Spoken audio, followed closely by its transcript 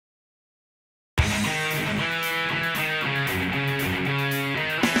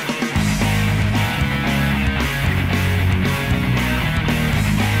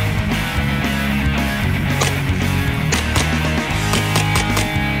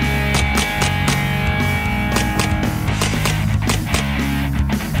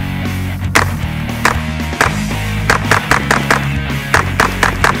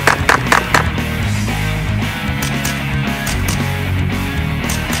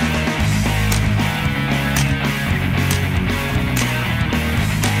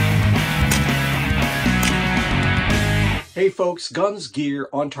folks, Guns, Gear,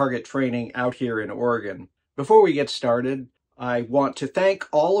 On Target Training out here in Oregon. Before we get started, I want to thank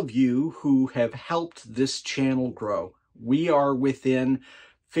all of you who have helped this channel grow. We are within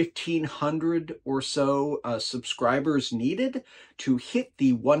 1,500 or so subscribers needed to hit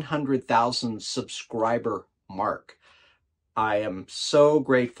the 100,000 subscriber mark. I am so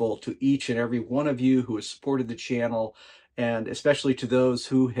grateful to each and every one of you who has supported the channel, and especially to those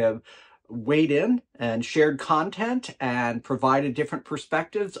who have weighed in and shared content and provided different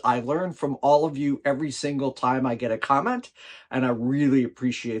perspectives. I learn from all of you every single time I get a comment, and I really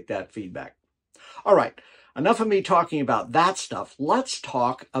appreciate that feedback. All right, enough of me talking about that stuff. Let's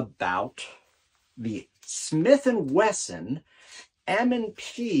talk about the Smith & Wesson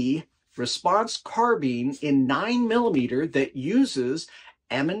M&P Response Carbine in 9mm that uses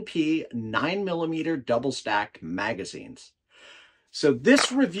M&P 9mm double-stacked magazines. So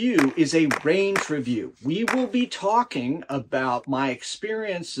this review is a range review. We will be talking about my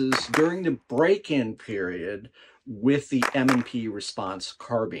experiences during the break-in period with the M&P Response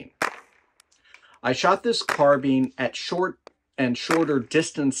Carbine. I shot this carbine at short and shorter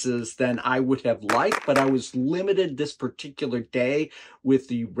distances than I would have liked, but I was limited this particular day with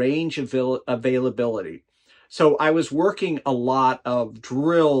the range availability. So I was working a lot of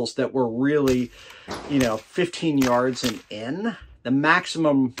drills that were really, 15 yards and in. The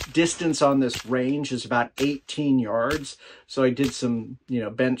maximum distance on this range is about 18 yards. So I did some,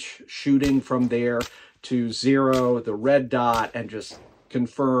 bench shooting from there to zero, the red dot, and just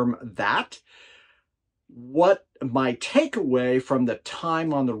confirm that. What my takeaway from the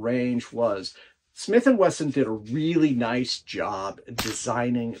time on the range was, Smith & Wesson did a really nice job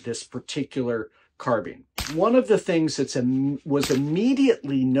designing this particular carbine. One of the things that was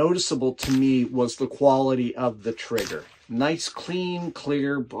immediately noticeable to me was the quality of the trigger. Nice, clean,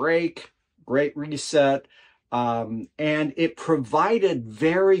 clear break, great reset, and it provided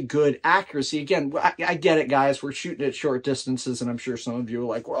very good accuracy. Again, I get it, guys. We're shooting at short distances, and I'm sure some of you are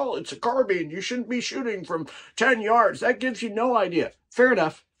like, well, it's a carbine. You shouldn't be shooting from 10 yards. That gives you no idea. Fair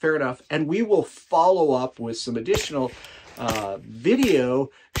enough, fair enough. And we will follow up with some additional video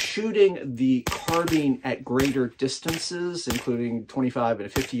shooting the carbine at greater distances, including 25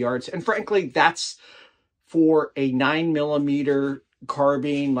 and 50 yards. And frankly, that's for a 9mm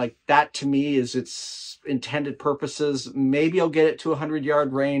carbine. Like, that to me is its intended purposes. Maybe I'll get it to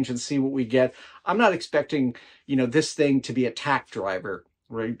 100-yard range and see what we get. I'm not expecting, this thing to be a tack driver,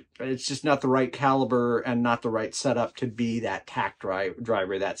 right? It's just not the right caliber and not the right setup to be that tack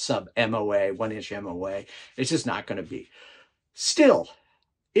driver, that sub MOA, 1-inch MOA. It's just not going to be. Still,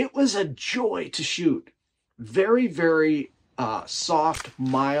 it was a joy to shoot. Very, very soft,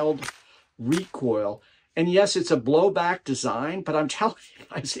 mild recoil. And yes, it's a blowback design, but I'm telling you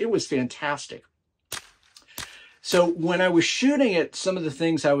guys, it was fantastic. So when I was shooting it, some of the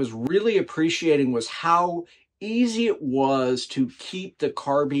things I was really appreciating was how easy it was to keep the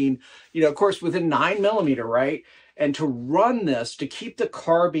carbine, of course, within 9mm, right? And to run this, to keep the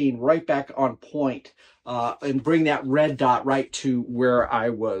carbine right back on point and bring that red dot right to where I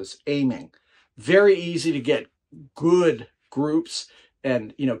was aiming. Very easy to get good groups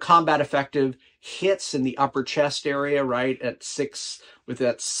and, combat effective hits in the upper chest area, right, at 6, with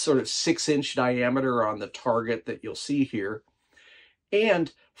that sort of 6-inch diameter on the target that you'll see here.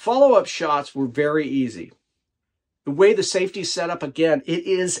 And follow-up shots were very easy. The way the safety's set up, again, it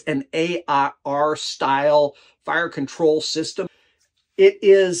is an AR-style fire control system. It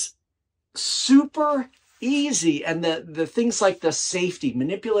is super easy, and the things like the safety,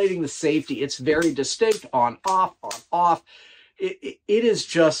 manipulating the safety, it's very distinct, on, off, on, off. It is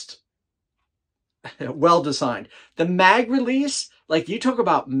just well designed. The mag release, like, you talk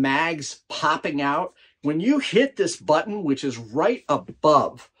about mags popping out. When you hit this button, which is right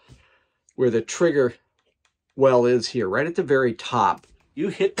above where the trigger well is here, right at the very top, you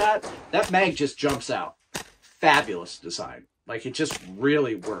hit that mag just jumps out. Fabulous design. Like, it just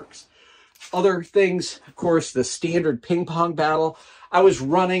really works. Other things, of course, the standard ping pong battle. I was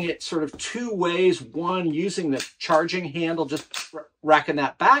running it sort of two ways. One, using the charging handle, just racking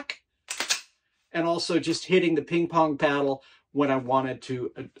that back, and also just hitting the ping pong paddle when I wanted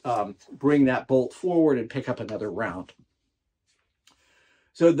to bring that bolt forward and pick up another round.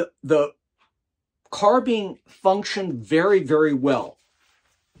 So the carbine functioned very, very well.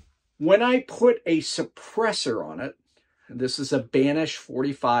 When I put a suppressor on it, this is a Banish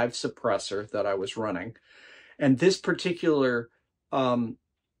 45 suppressor that I was running, and this particular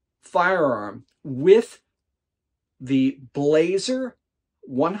firearm with the Blazer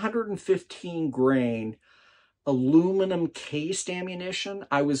 115 grain aluminum cased ammunition,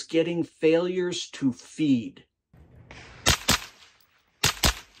 I was getting failures to feed.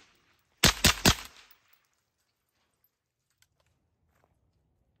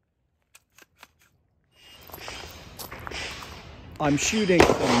 I'm shooting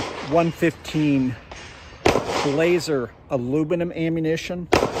some 115 Blazer aluminum ammunition,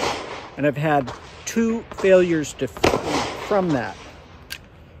 and I've had 2 failures to feed from that.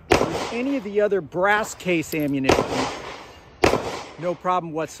 With any of the other brass case ammunition, no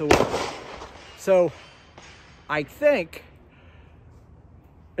problem whatsoever. So I think,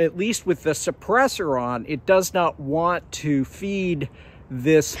 at least with the suppressor on, it does not want to feed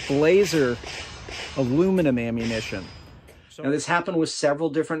this Blazer aluminum ammunition. Now, this happened with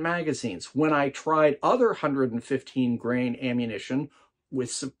several different magazines. When I tried other 115 grain ammunition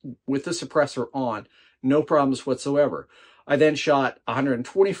with the suppressor on, no problems whatsoever. I then shot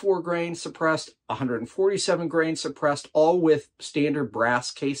 124 grain suppressed, 147 grain suppressed, all with standard brass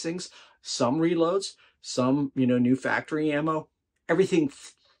casings, some reloads, some, new factory ammo. Everything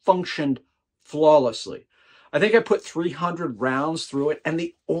functioned flawlessly. I think I put 300 rounds through it, and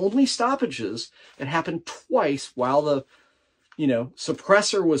the only stoppages that happened twice while the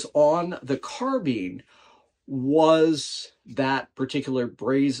suppressor was on the carbine was that particular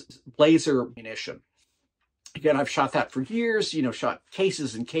Blazer ammunition. Again, I've shot that for years, shot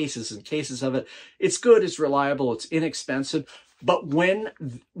cases and cases and cases of it. It's good, it's reliable, it's inexpensive. But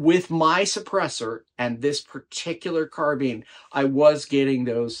with my suppressor and this particular carbine, I was getting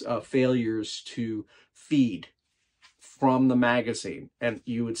those failures to feed from the magazine. And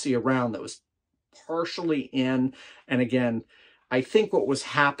you would see a round that was partially in. And again, I think what was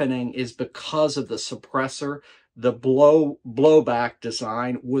happening is because of the suppressor, the blowback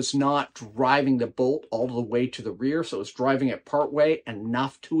design was not driving the bolt all the way to the rear. So it was driving it part way,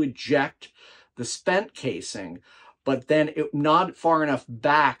 enough to eject the spent casing, but then it not far enough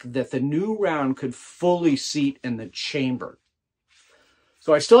back that the new round could fully seat in the chamber.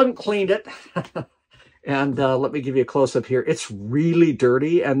 So I still haven't cleaned it. And let me give you a close-up here. It's really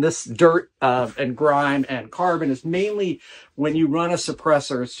dirty, and this dirt and grime and carbon is mainly when you run a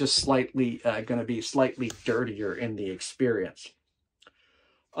suppressor. It's just slightly going to be slightly dirtier in the experience.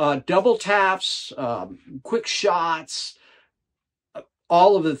 Double taps, quick shots,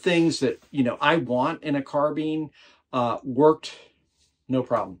 all of the things that I want in a carbine worked, no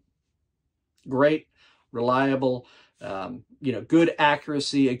problem. Great, reliable. Good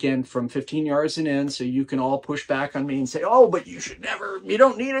accuracy, again, from 15 yards and in, so you can all push back on me and say, oh, but you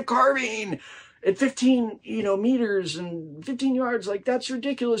don't need a carbine at 15, meters and 15 yards. Like, that's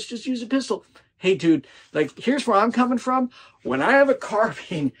ridiculous. Just use a pistol. Hey, dude, like, here's where I'm coming from. When I have a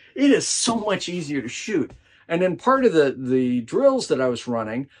carbine, it is so much easier to shoot. And then part of the drills that I was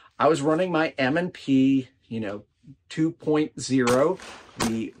running my M&P, 2.0,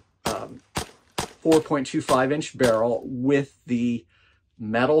 the 4.25-inch barrel with the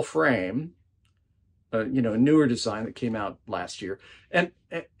metal frame, a newer design that came out last year. And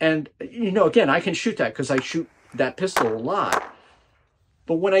again, I can shoot that because I shoot that pistol a lot.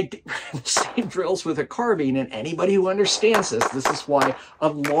 But when I did the same drills with a carbine, and anybody who understands this is why a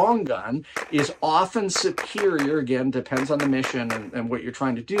long gun is often superior. Again, depends on the mission and what you're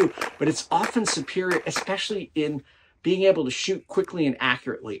trying to do, but it's often superior, especially in being able to shoot quickly and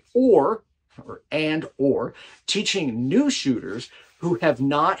accurately, or teaching new shooters who have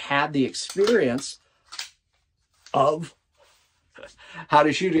not had the experience of how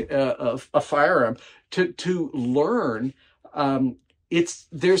to shoot a firearm to learn.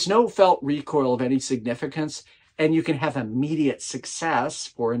 There's no felt recoil of any significance, and you can have immediate success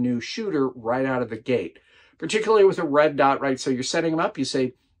for a new shooter right out of the gate, particularly with a red dot, right? So you're setting them up, you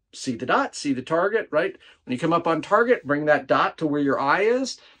say, see the dot, see the target, right? When you come up on target, bring that dot to where your eye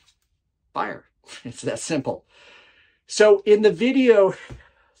is, fire. It's that simple. So in the video,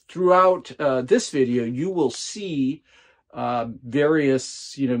 throughout this video, you will see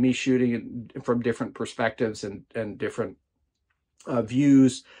various, me shooting from different perspectives and different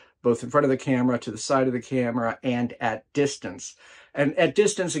views, both in front of the camera, to the side of the camera, and at distance. And at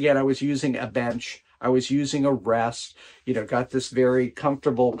distance, again, I was using a bench. I was using a rest, got this very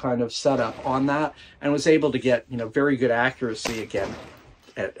comfortable kind of setup on that, and was able to get, very good accuracy again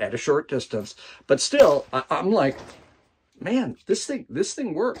at a short distance. But still, I'm like, man, this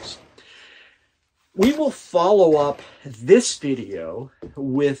thing works. We will follow up this video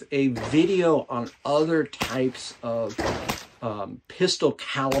with a video on other types of pistol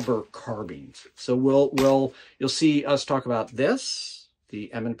caliber carbines. So you'll see us talk about this,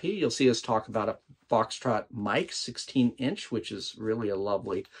 the M&P. You'll see us talk about a Foxtrot Mike 16-inch, which is really a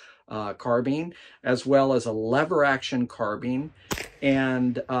lovely carbine, as well as a lever action carbine,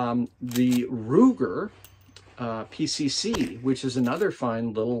 and the Ruger PCC, which is another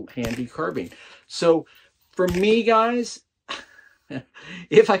fine little handy carbine. So for me, guys,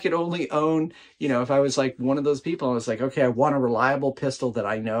 if I could only own, if I was like one of those people, I was like, okay, I want a reliable pistol that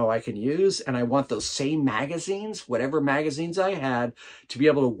I know I can use, and I want those same magazines, whatever magazines I had, to be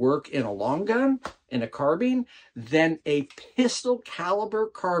able to work in a long gun, in a carbine, then a pistol caliber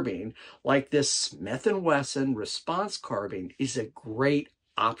carbine like this Smith & Wesson Response Carbine is a great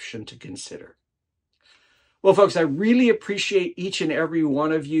option to consider. Well, folks, I really appreciate each and every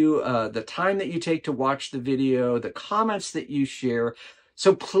one of you, the time that you take to watch the video, the comments that you share.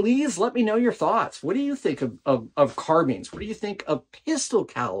 So please let me know your thoughts. What do you think of carbines? What do you think of pistol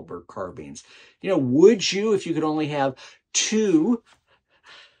caliber carbines? Would you, if you could only have two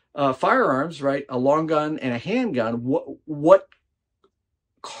firearms, right, a long gun and a handgun, what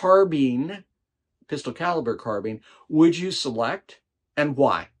carbine, pistol caliber carbine, would you select and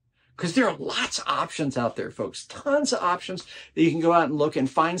why? Because there are lots of options out there, folks. Tons of options that you can go out and look and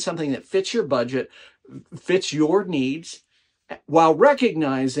find something that fits your budget, fits your needs, while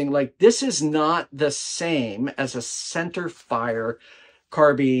recognizing like this is not the same as a center fire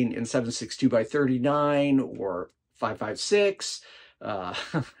carbine in 7.62 by 39 or 5.56,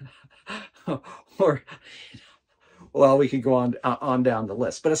 or well, we could go on down the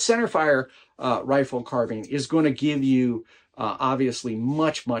list. But a center fire rifle carbine is going to give you obviously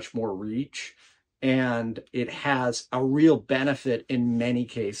much more reach, and it has a real benefit in many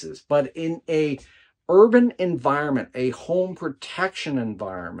cases. But in a urban environment, a home protection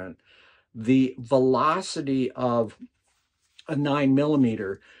environment, the velocity of a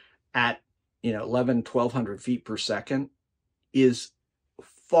 9mm at 1,200 feet per second is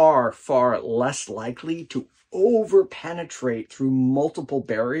far less likely to over penetrate through multiple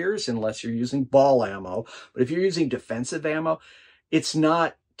barriers unless you're using ball ammo. But if you're using defensive ammo, it's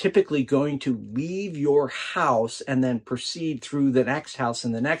not typically going to leave your house and then proceed through the next house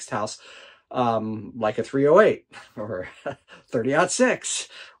and the next house like a 308 or 30-06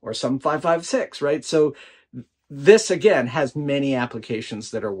 or some 5.56, right? So this again has many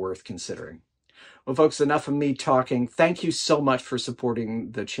applications that are worth considering. Well, folks, enough of me talking. Thank you so much for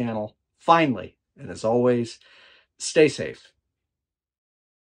supporting the channel. Finally, and as always, stay safe.